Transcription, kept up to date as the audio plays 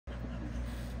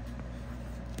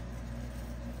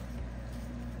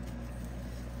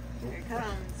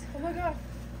comes. Oh my god.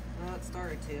 Well, it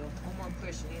started to. One more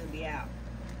push and he'll be out.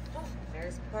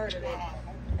 There's part of it.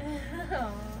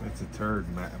 It's a turd,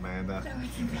 Amanda.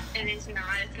 It is not.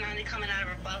 It's not coming out of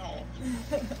her butthole.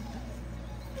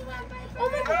 Oh my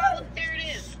Oh, god. look, there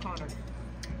it is. Connor.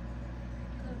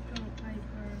 Good girl,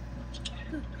 Piper.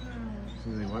 Good girl.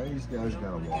 Susie, why these guys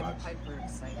gotta Get watch? Piper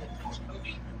excited.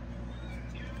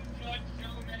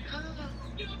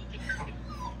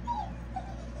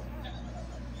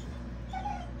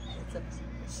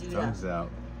 It's a Tongue's cheetah. out.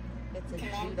 It's a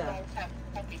Judah.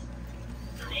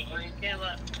 Yeah,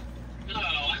 look. No,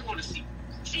 I want to see.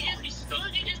 She just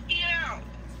came out.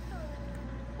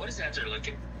 What is that they're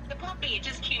looking? The puppy, it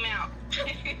just came out.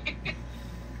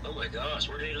 Oh my gosh,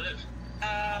 where do they live?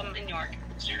 In New York.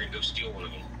 So you're gonna go steal one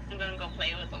of them? I'm gonna go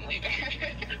play with them later.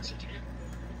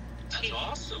 That's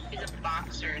awesome. She's a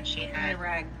boxer and she Give me a had,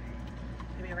 rag.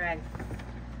 Give me a rag.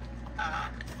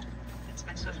 it's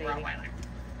mixed with Baby. Rockweiler.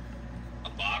 A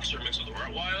boxer mixed with a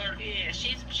Rottweiler? Yeah,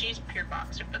 she's pure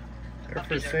boxer, but They're for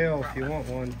puppies are sale if you Rottweiler. want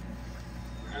one.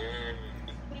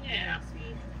 Yeah.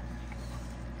 Sweet.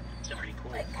 That's pretty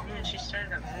cool. Yeah, she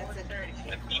started at That's a 4:30.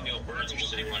 The female birds are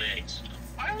sitting on eggs.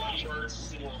 I love One bird's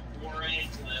sitting on 4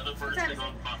 eggs and the other bird's sitting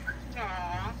on 5.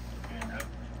 Aww.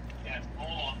 Yeah, it's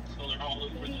all, so they're all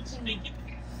over the stinking.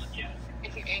 Yeah.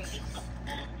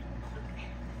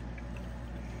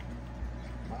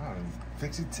 Wow,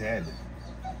 fix its head.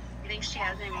 You think she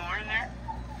has any more in there?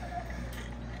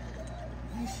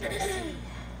 You should have seen.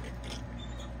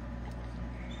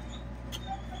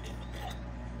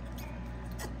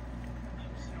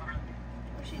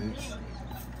 It's,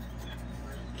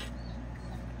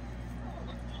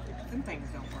 Them things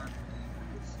don't work.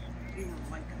 You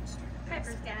don't like them.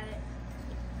 Piper's got it.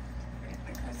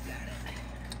 Piper's got it.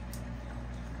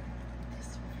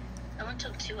 That one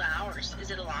took 2 hours.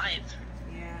 Is it alive?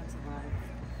 Yeah, it's alive.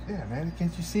 yeah, man,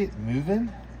 can't you see it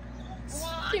moving?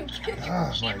 What? Oh,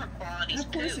 Camera my. quality's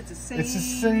Of course, poop. it's the same. It's the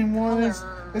same one as.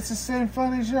 color. It's the same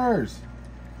fun as yours.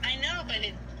 I know, but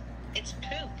it's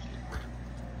poop.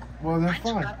 Well, they're Mine's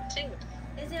fine. rough too.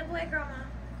 Is it a boy, girl, mom?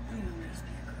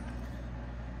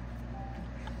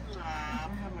 I Aw.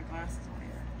 don't have my glasses on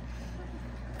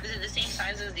here. Is it the same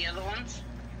size as the other ones?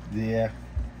 Yeah,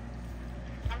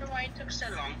 I wonder why it took so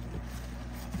long.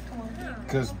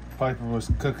 because Piper was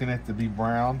cooking it to be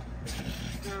brown.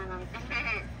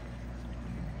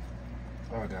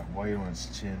 Oh, I got white on its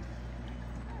chin.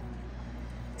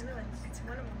 The other one's, it's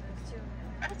one of them is too.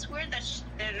 That's weird that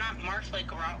they're not marked like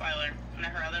a Rottweiler, and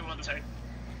her other ones are.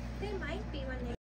 They might be when they